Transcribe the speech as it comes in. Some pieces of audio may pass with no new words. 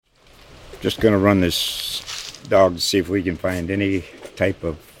Just going to run this dog to see if we can find any type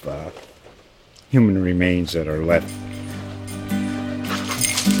of human remains that are left.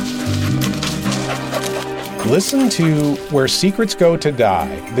 Listen to Where Secrets Go to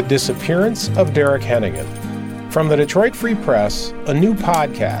Die, The Disappearance of Derek Hennigan. From the Detroit Free Press, a new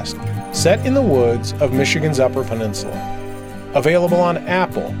podcast set in the woods of Michigan's Upper Peninsula. Available on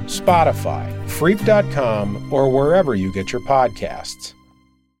Apple, Spotify, Freep.com, or wherever you get your podcasts.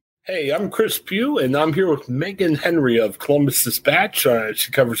 Hey, I'm Chris Pugh, and I'm here with Megan Henry of Columbus Dispatch.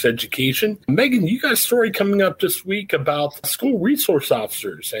 She covers education. Megan, you got a story coming up this week about school resource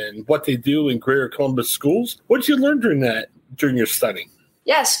officers and what they do in Greater Columbus schools. What did you learn during your study?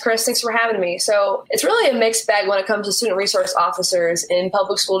 Yes, Chris, thanks for having me. So it's really a mixed bag when it comes to student resource officers in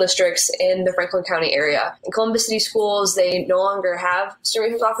public school districts in the Franklin County area. In Columbus City Schools, they no longer have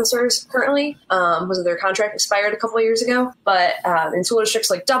student resource officers currently because their contract expired a couple of years ago. But in school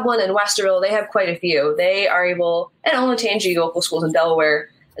districts like Dublin and Westerville, they have quite a few. They are able, and Olentangy local schools in Delaware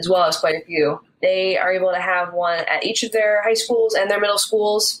as well as quite a few. They are able to have one at each of their high schools and their middle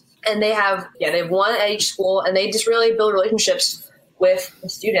schools. And they have one at each school, and they just really build relationships with the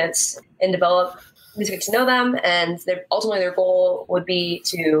students and develop to get to know them. And ultimately their goal would be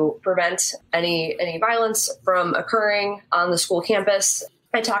to prevent any violence from occurring on the school campus.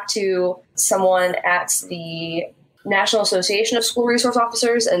 I talked to someone at the National Association of School Resource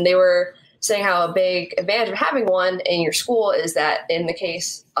Officers, and they were saying how a big advantage of having one in your school is that in the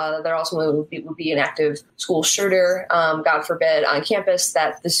case there also would be an active school shooter, God forbid, on campus,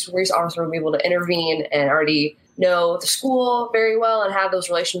 that this resource officer would be able to intervene and already know the school very well and have those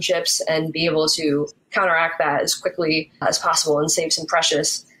relationships and be able to counteract that as quickly as possible and save some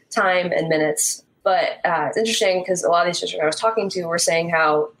precious time and minutes. But it's interesting because a lot of these districts I was talking to were saying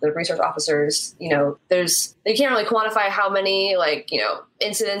how the resource officers, they can't really quantify how many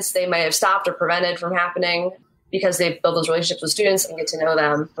incidents they may have stopped or prevented from happening because they build those relationships with students and get to know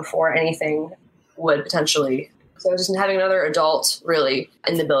them before anything would potentially. So just having another adult really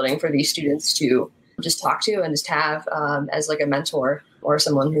in the building for these students to just talk to and just have as like a mentor or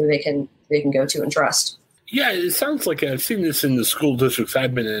someone who they can go to and trust. Yeah, it sounds like I've seen this in the school districts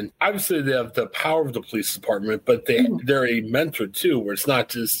I've been in. Obviously, they have the power of the police department, but they're a mentor too, where it's not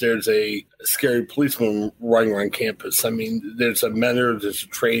just there's a scary policeman running around campus. I mean, there's a mentor, there's a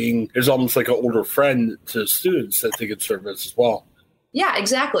training, there's almost like an older friend to students that they could serve as well. Yeah,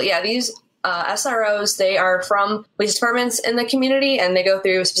 exactly. Yeah, these SROs, they are from police departments in the community, and they go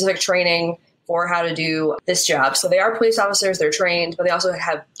through specific training for how to do this job. So they are police officers, they're trained, but they also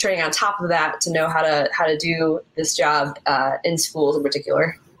have training on top of that to know how to do this job in schools in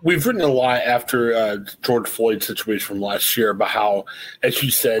particular. We've written a lot after George Floyd situation from last year about how, as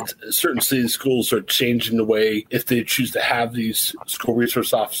you said, certain city schools are changing the way if they choose to have these school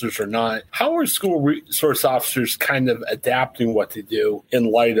resource officers or not. How are school resource officers kind of adapting what they do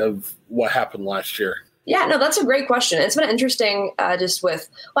in light of what happened last year? Yeah, no, that's a great question. It's been interesting just with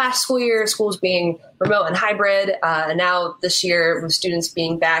last school year, schools being remote and hybrid, and now this year with students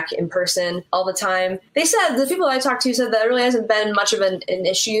being back in person all the time. They said, the people I talked to said that it really hasn't been much of an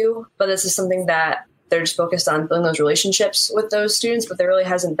issue, but this is something that they're just focused on building those relationships with those students, but there really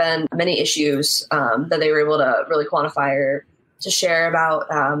hasn't been many issues that they were able to really quantify or to share about,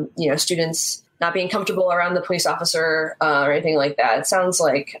 students not being comfortable around the police officer or anything like that. It sounds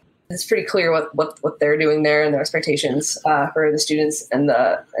like it's pretty clear what they're doing there and their expectations for the students and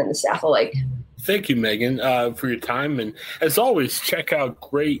the staff alike. Thank you, Megan, for your time. And as always, check out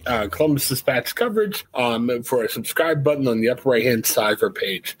great Columbus Dispatch coverage for a subscribe button on the upper right-hand side of our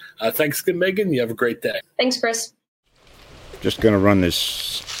page. Thanks again, Megan. You have a great day. Thanks, Chris. Just going to run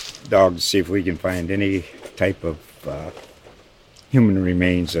this dog to see if we can find any type of human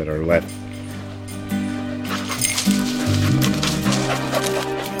remains that are left.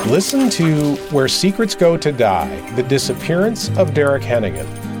 Listen to Where Secrets Go to Die, The Disappearance of Derek Hennigan.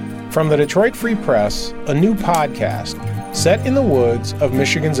 From the Detroit Free Press, a new podcast set in the woods of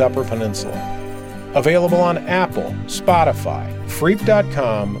Michigan's Upper Peninsula. Available on Apple, Spotify,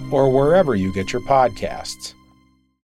 Freep.com, or wherever you get your podcasts.